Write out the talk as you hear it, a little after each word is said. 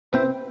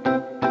Hi,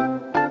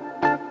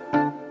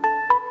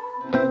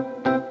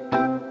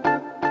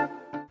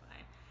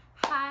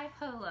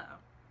 hello.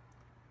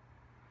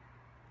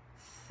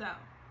 So,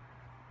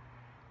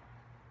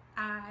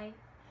 I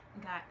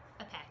got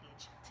a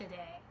package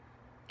today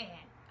and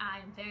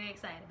I'm very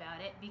excited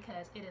about it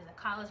because it is a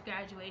college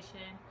graduation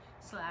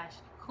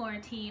 /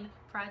 quarantine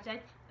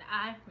project and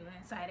I'm really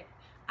excited.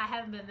 I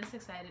haven't been this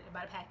excited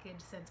about a package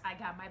since I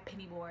got my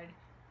penny board,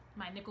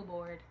 my nickel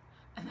board,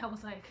 and that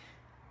was like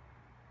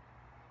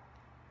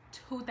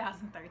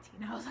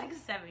 2013. That was like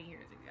 7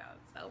 years ago.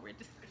 So we're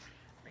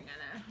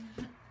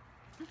gonna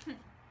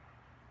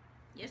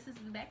yes, this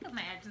is the back of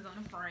my address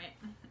on the front.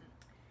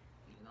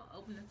 You gonna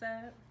open this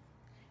up.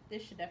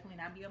 This should definitely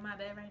not be on my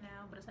bed right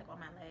now, but it's like on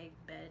my leg,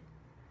 bed,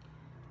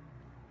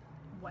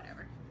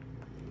 whatever.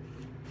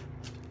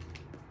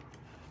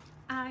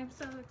 I'm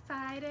so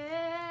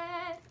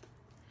excited.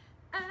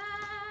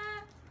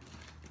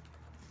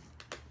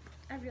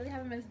 I really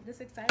haven't been this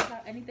excited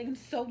about anything in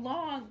so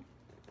long.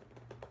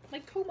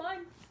 Like 2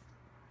 months.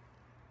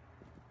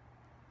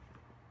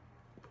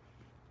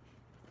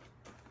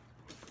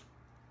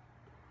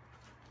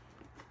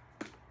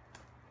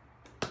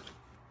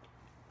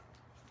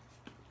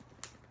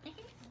 I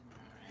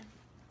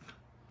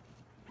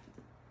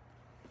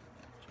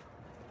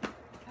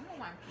don't know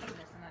why I'm putting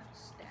this and not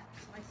just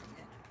slicing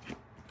it.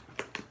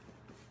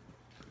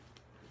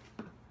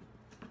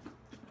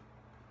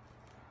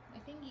 My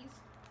fingies.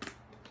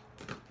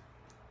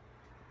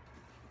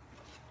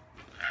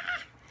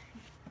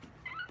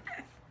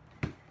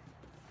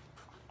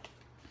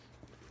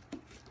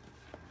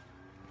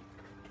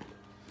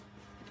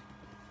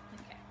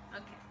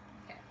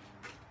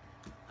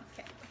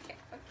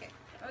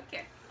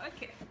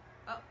 Okay.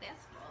 Oh,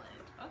 that's falling.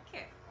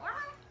 Okay.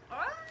 Alright.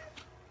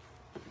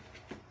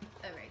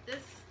 Alright,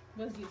 this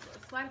was useless.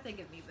 Why did they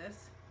give me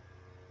this?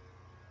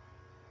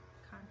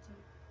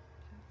 Concept.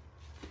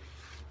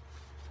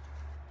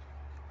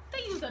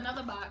 They used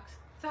another box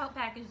to help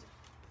package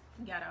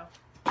ghetto.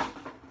 I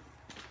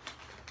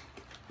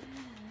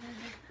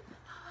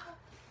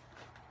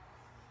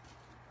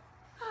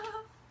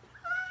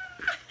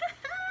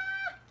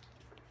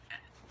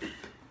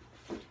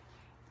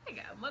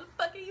got a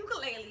motherfucking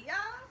ukulele, y'all.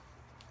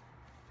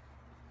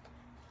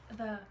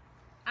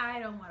 I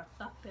don't want to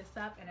fuck this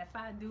up, and if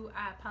I do,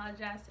 I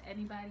apologize to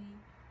anybody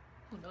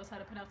who knows how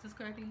to pronounce this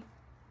correctly.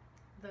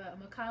 The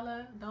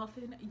Makala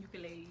Dolphin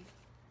Ukulele.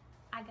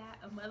 I got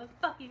a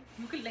motherfucking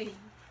ukulele.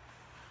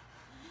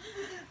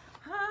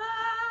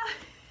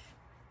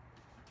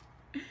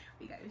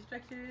 We got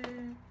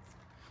instructions.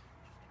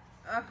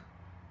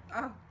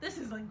 Oh, this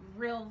is like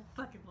real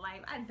fucking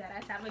life. I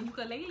deadass have a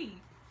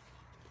ukulele.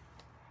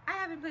 I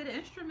haven't played an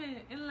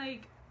instrument in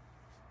like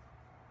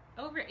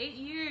over 8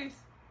 years.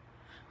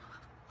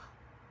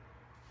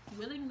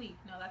 Willingly.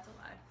 No, that's a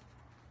lie.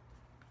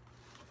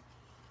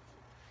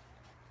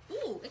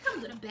 Ooh, it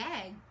comes in a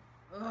bag.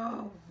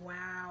 Oh,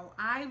 wow.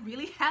 I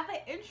really have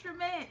an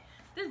instrument.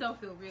 This don't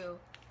feel real.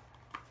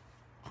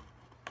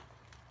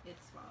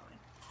 It's falling.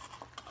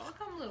 Oh, it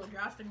comes in a little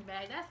drawstring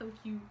bag. That's so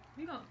cute.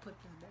 We're gonna put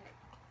this back.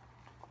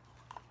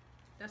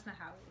 That's not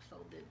how it was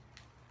folded.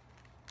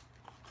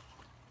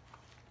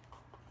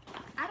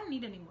 I don't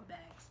need any more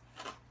bags.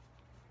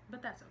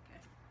 But that's okay.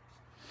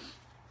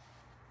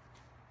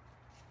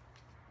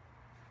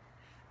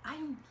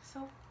 I'm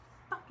so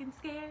fucking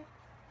scared.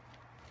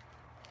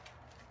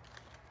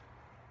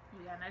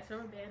 We got a nice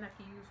rubber band I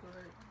can use for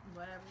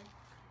whatever.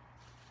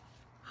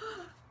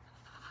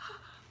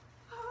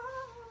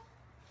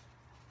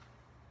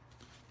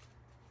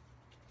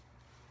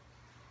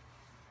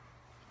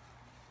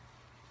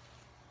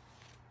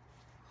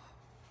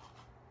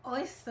 Oh,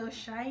 it's so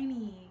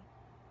shiny.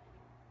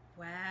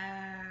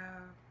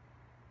 Wow.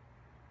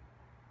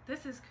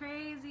 This is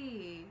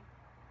crazy.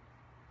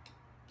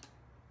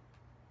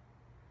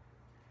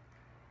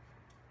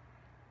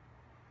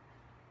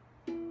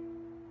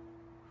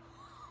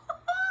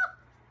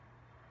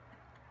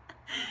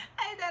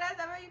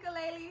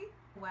 Ukulele.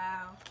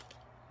 Wow,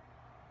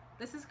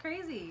 this is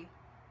crazy.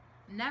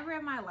 Never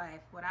in my life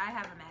would I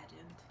have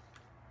imagined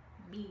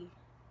me,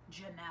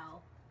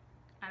 Janelle,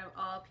 out of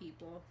all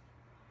people.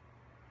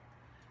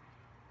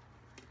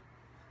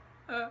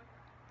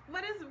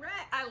 What is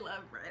red? I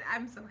love red.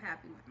 I'm so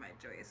happy with my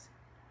choice.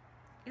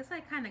 It's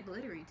like kind of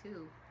glittery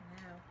too.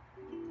 Yeah.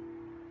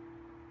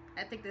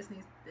 I think this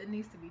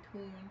needs to be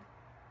tuned.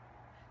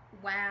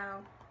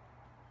 Wow.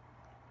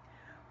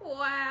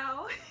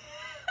 Wow.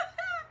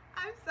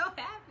 I'm so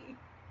happy.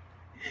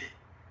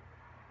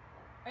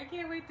 I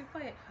can't wait to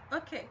play it.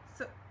 Okay,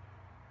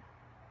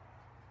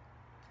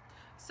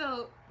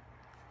 so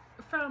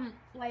from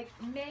like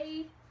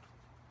May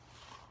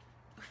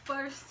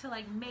 1st to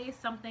like May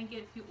something,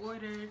 if you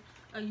ordered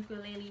a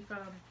ukulele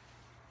from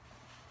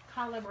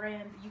Kora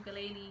brand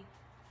ukulele,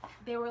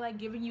 they were like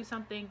giving you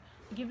something,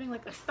 giving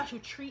like a special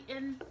treat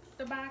in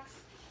the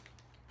box,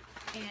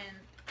 and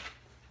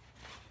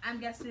I'm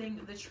guessing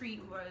the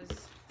treat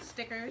was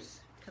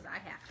stickers. Because I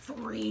have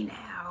 3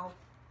 now.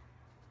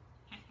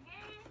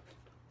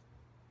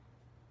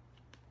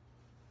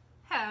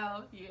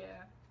 So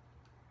yeah,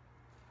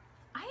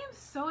 I am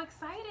so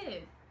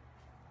excited.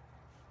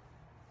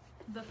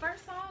 The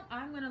first song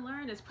I'm gonna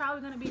learn is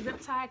probably gonna be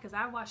Riptide, because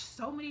I watched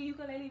so many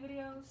ukulele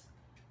videos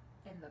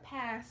in the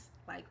past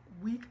like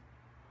week,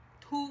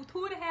 two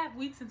and a half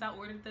weeks since I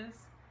ordered this.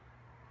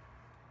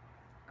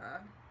 I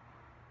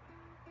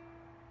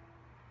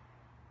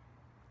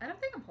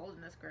don't think I'm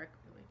holding this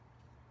correctly.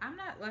 I'm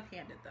not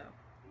left-handed though.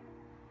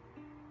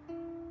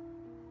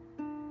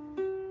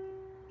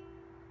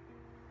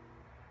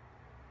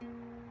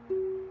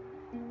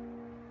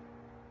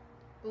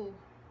 Ooh.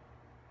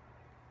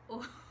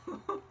 Ooh.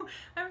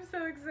 I'm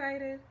so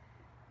excited.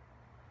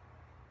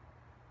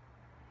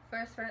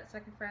 First fret,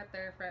 second fret,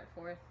 third fret,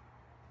 fourth.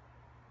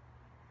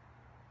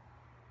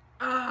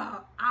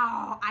 Oh,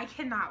 I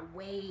cannot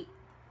wait.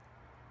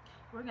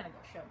 We're gonna go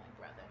show my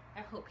brother.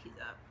 I hope he's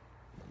up.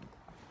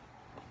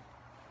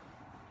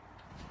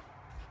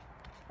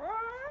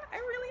 Oh, I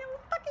really am a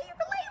fucking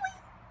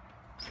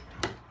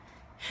ukulele.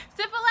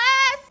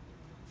 Syphilis!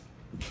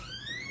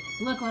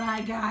 Look what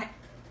I got.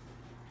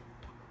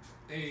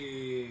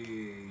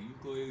 Hey,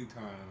 ukulele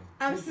time.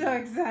 I'm so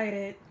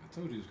excited. I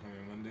told you it was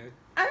coming Monday.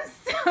 I'm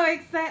so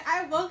excited.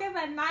 I woke up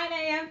at 9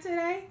 a.m.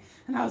 today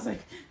and I was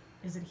like,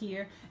 is it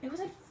here? It was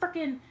like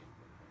freaking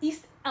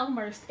East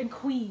Elmhurst in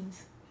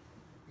Queens.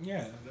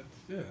 Yeah,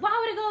 yeah. Why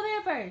would it go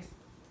there first?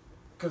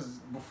 Because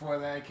before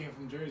that it came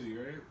from Jersey,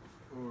 right?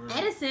 Or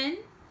Edison.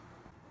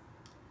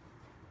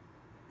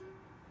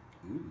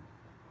 Ooh.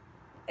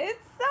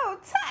 It's so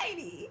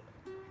tiny.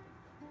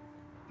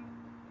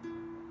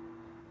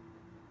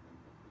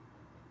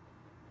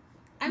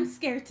 I'm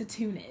scared to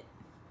tune it.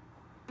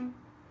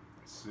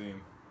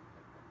 Same.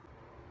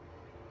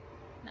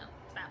 No,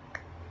 stop.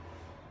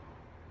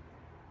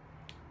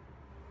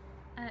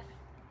 That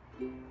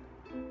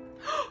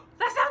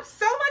sounds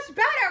so much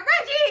better,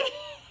 Reggie!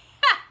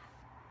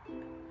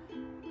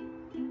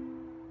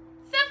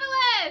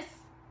 Syphilis!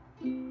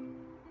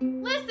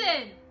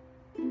 Listen!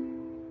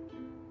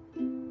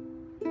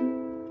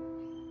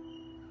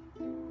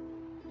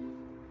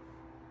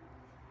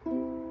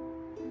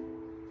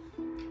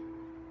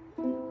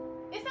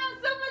 It sounds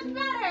so much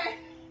better!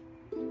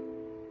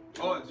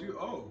 Oh, it's you?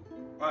 Oh,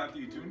 after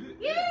you tuned it?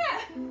 Yeah!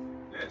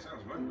 Yeah, it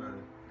sounds much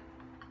better.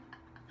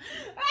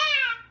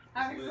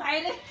 I'm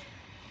excited.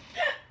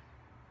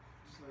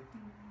 Just like,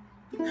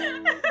 I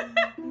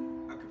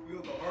can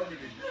feel the harmony.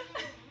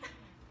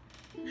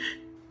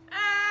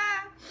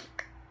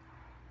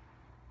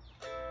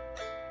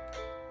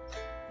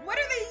 What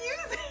are they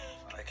using?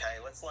 Okay,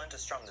 let's learn to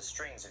strum the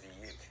strings of your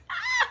uke.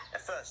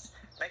 At first,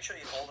 make sure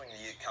you're holding the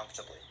uke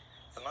comfortably.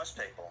 For most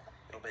people,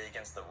 it'll be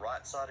against the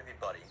right side of your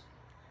body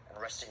and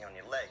resting on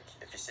your leg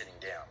if you're sitting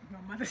down.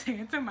 My mother's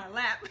hands in my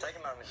lap. Take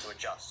a moment to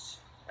adjust.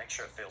 Make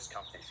sure it feels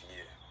comfy for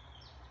you.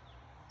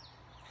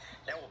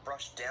 Now we'll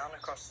brush down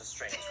across the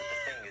strings with the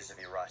fingers of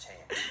your right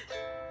hand.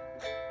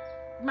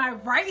 My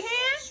right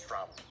hand?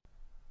 Strum.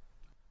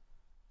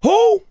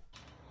 Who?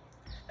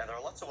 Now there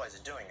are lots of ways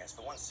of doing this,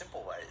 but one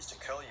simple way is to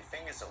curl your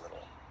fingers a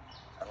little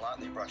and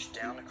lightly brush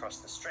down across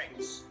the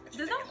strings with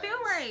your Does not feel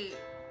fingernails.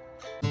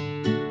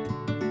 right.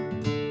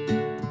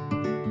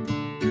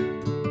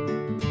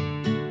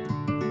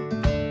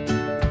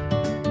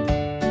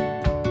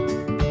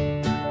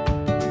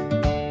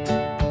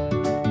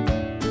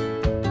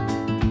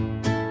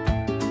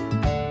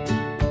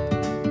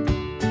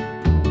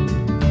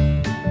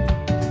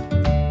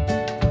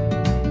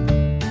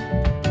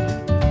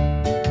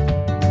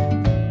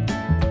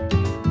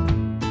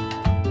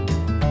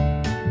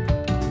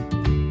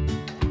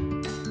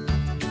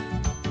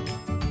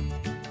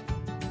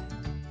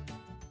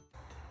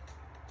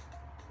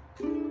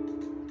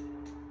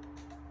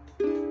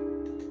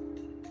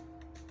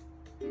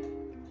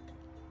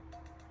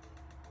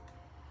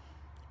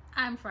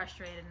 I'm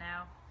frustrated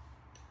now.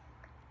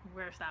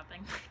 We're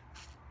stopping.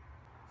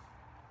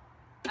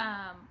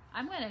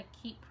 I'm gonna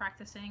keep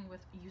practicing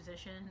with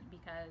musician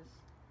because,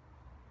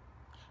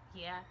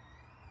 yeah,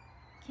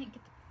 can't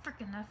get the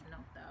freaking F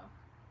note though.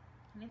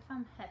 I need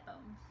some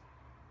headphones.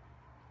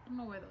 I don't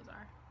know where those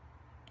are.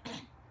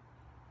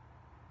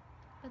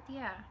 But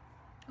yeah,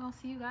 I'll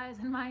see you guys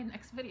in my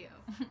next video.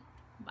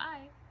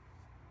 Bye.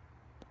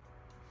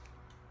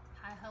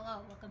 Hi,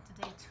 hello. Welcome to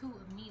day 2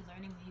 of me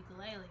learning the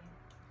ukulele.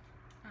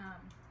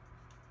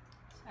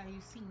 So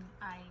you see,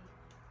 I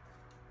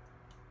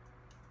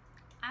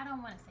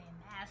don't want to say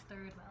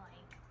mastered, but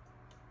like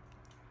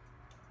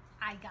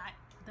I got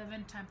the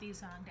Vintage Theme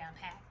song down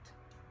packed,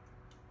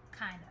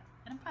 kind of,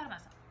 and I'm proud of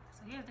myself.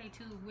 So here's day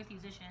 2 with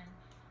musician,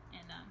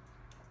 and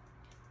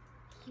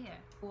yeah.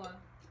 Well,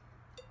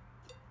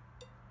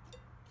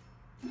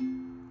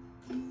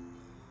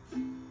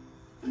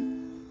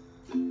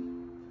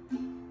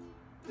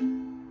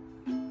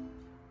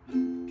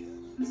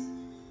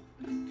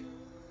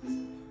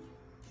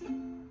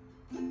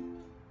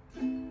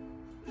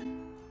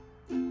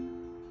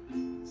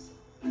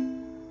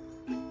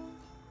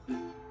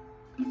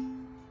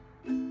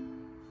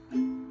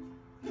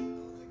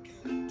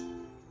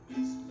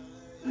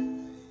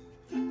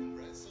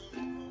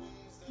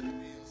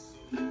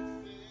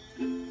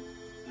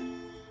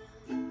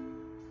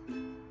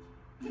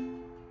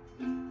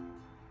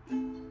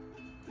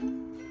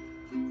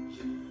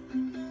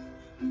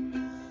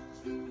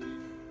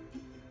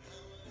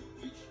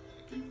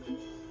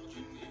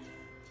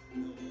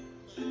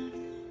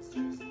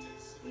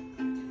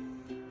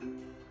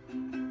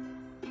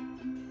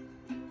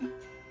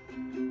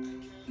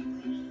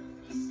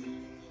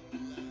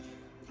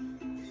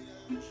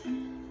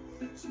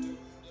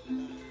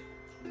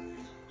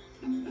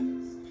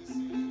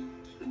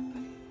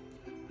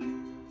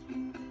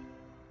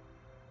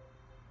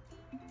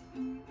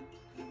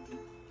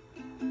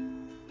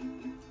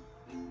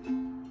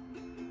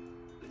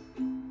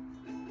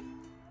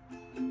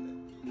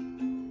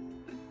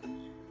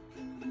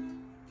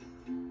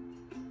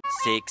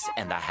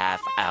 6.5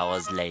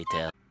 hours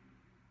later.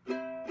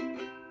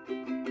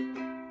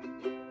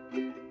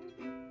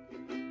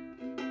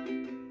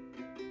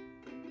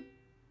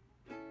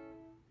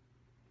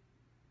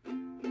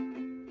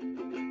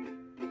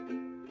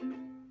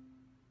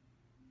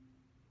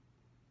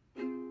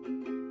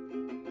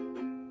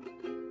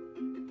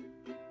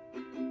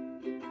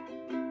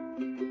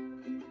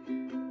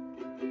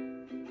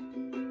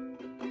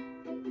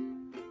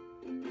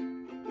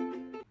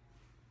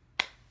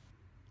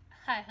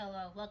 Hi,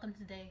 hello, welcome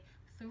to day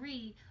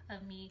 3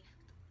 of me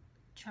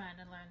trying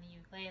to learn the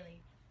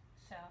ukulele.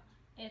 So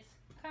it's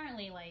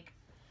currently like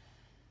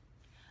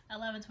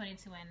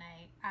 11:22 at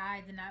night.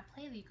 I did not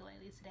play the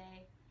ukulele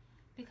today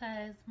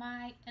because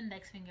my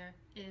index finger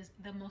is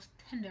the most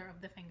tender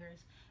of the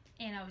fingers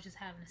and I was just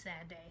having a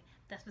sad day.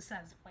 That's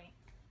besides the point.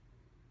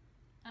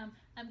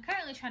 I'm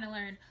currently trying to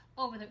learn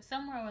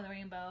Somewhere Over the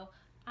Rainbow.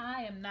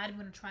 I am not even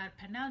going to try to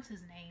pronounce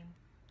his name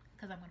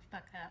because I'm going to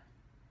fuck it up.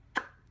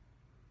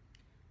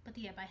 But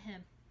yeah, by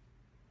him.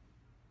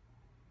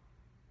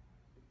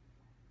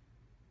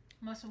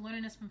 I'm also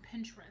learning this from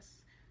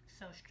Pinterest,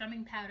 so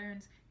strumming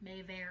patterns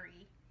may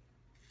vary.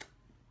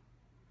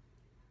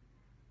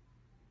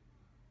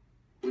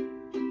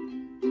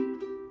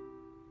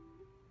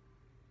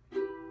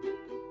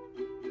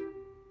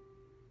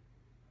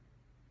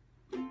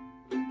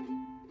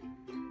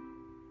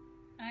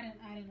 I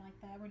didn't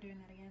like that. We're doing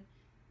that again.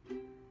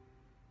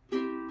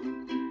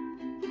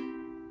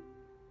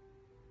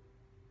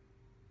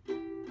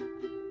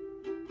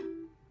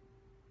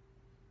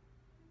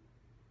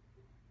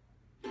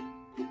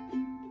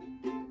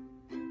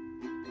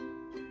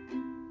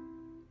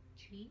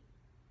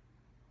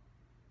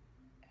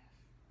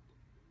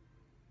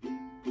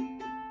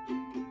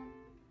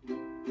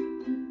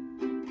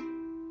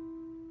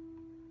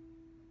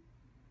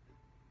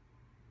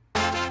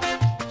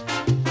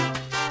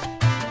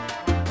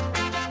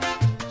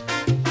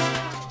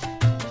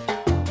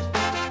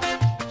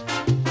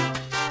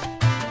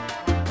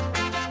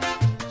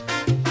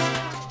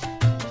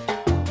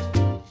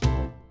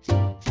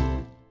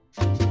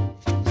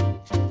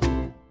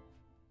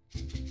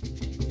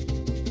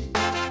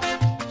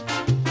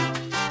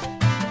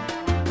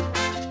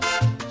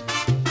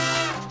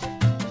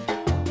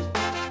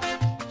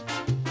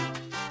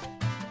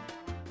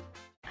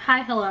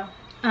 Hi, hello.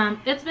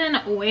 It's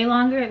been way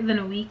longer than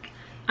a week.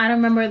 I don't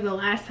remember the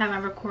last time I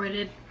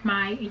recorded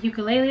my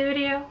ukulele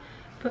video,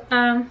 but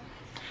I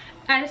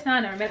just know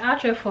I never made an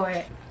outro for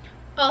it.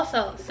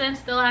 Also, since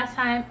the last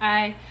time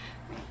I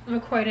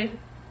recorded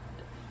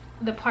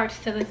the parts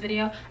to this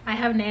video, I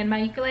have named my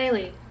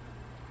ukulele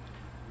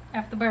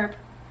after the burp.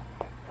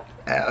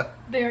 There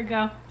we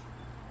go.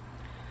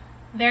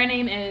 Their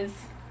name is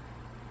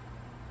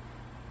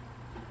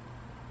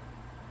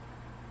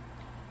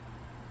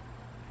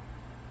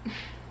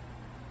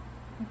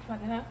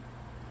fuck it up.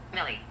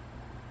 Millie.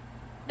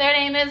 Their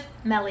name is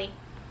Melly.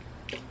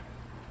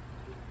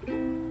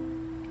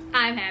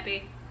 I'm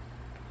happy.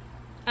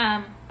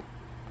 I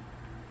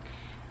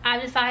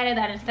decided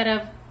that instead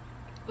of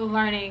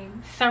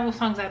learning several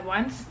songs at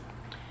once,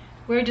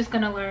 we're just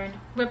gonna learn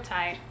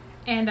Riptide.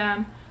 And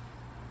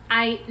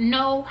I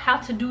know how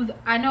to do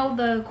I know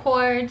the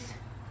chords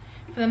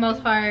for the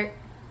most part,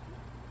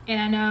 and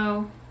I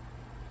know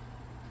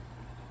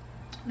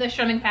the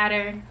strumming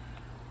pattern.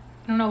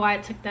 I don't know why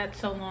it took that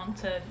so long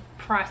to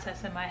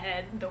process in my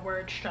head the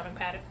word strumming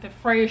pattern, the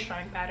phrase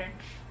strumming pattern.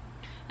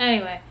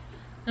 Anyway,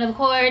 I know the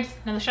chords,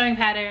 I know the strumming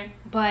pattern,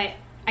 but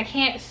I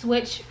can't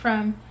switch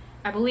from,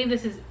 I believe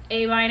this is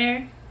A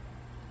minor,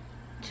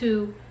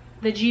 to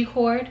the G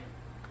chord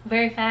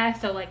very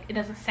fast, so like it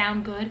doesn't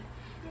sound good.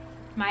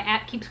 My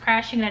app keeps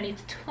crashing and I need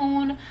to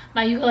tune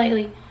my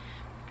ukulele.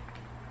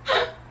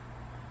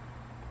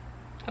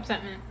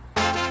 Upset man.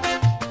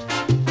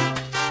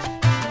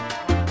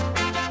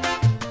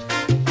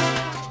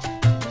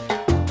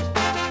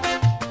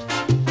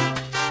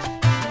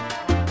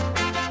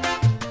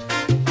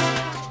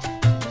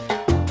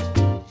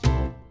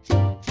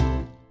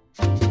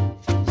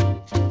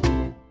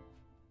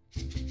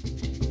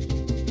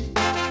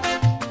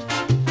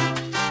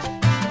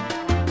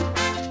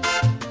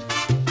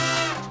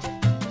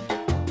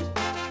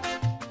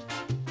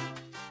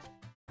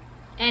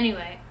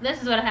 Anyway,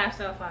 this is what I have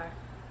so far.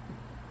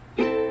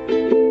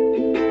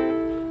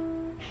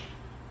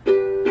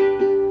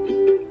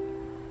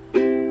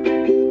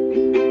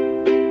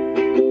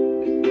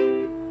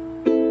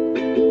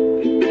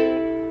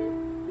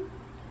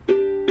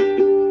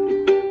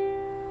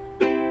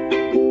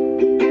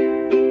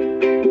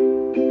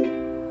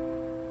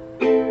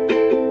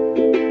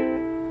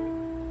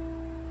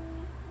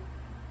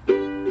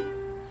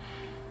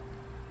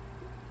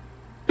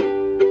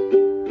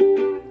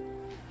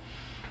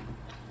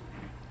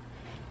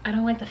 I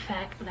don't like the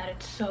fact that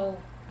it's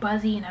so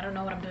buzzy and I don't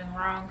know what I'm doing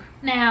wrong.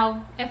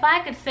 Now, if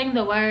I could sing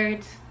the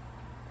words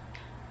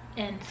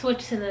and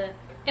switch to the...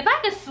 If I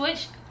could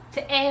switch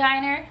to A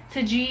minor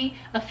to G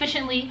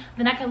efficiently,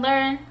 then I could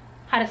learn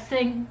how to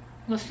sing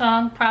the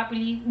song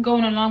properly,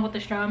 going along with the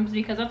strums,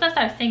 because once I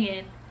start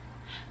singing,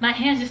 my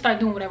hands just start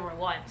doing whatever it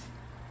wants.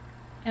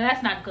 and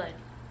that's not good.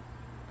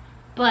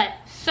 But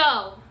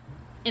so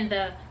in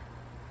the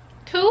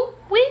 2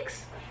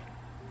 weeks,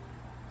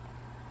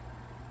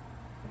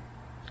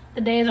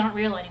 the days aren't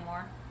real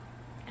anymore.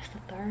 It's the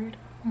 3rd.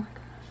 Oh my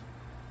goodness.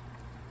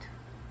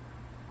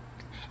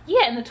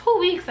 Yeah, in the 2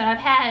 weeks that I've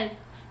had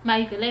my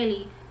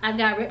ukulele, I've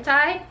got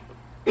Riptide.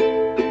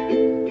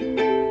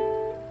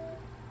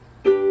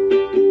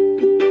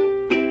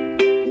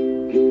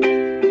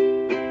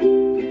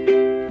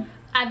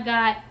 I've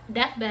got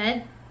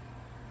Deathbed.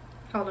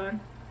 Hold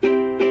on.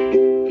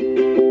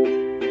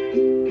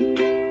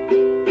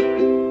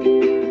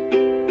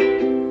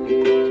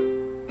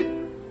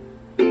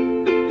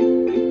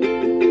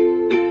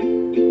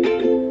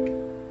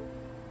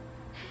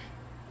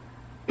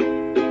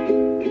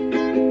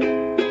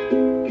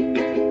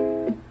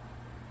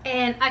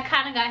 And I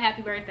kind of got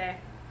Happy Birthday.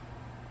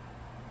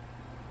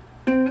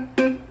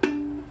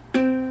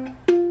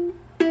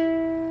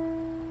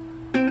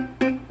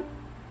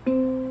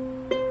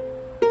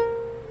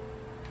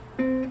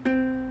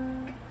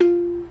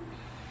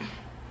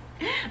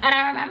 I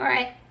don't remember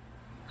it.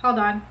 Hold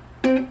on.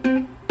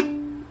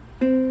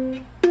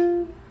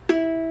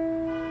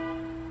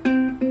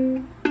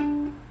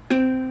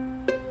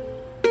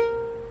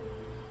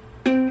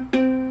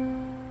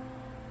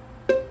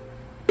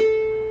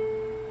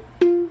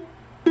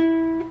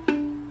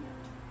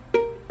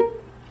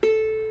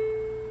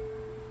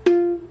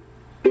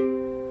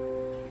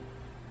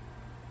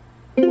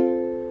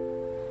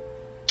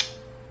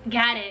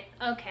 Got it.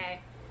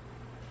 Okay.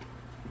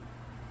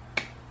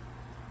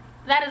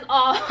 That is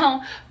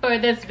all for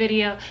this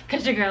video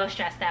because your girl is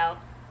stressed out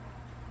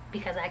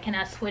because I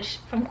cannot switch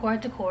from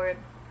chord to chord.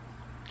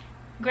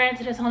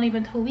 Granted, it's only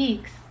been 2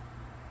 weeks,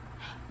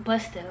 but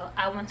still,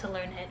 I want to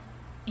learn it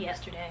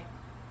yesterday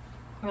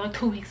or like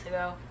 2 weeks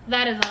ago.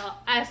 That is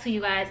all. I'll see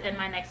you guys in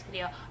my next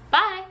video.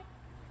 Bye.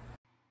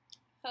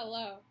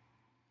 Hello.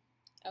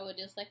 I would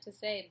just like to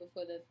say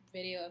before the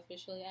video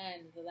officially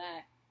ends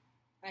that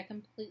I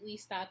completely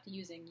stopped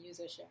using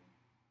Musician.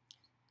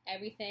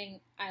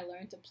 Everything I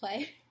learned to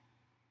play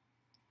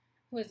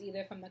was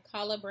either from the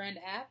Kora brand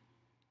app,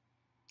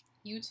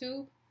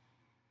 YouTube,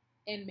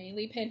 and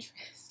mainly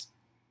Pinterest.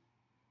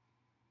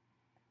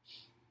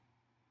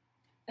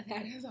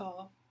 That is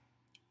all.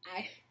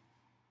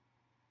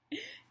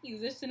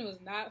 Musician was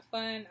not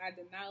fun. I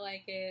did not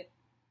like it.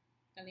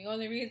 And the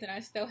only reason I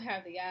still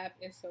have the app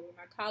is so when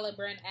my Kora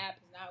brand app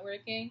is not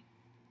working,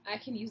 I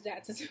can use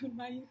that to tune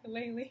my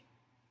ukulele.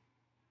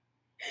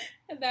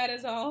 And that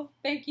is all.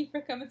 Thank you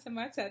for coming to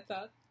my TED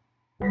Talk.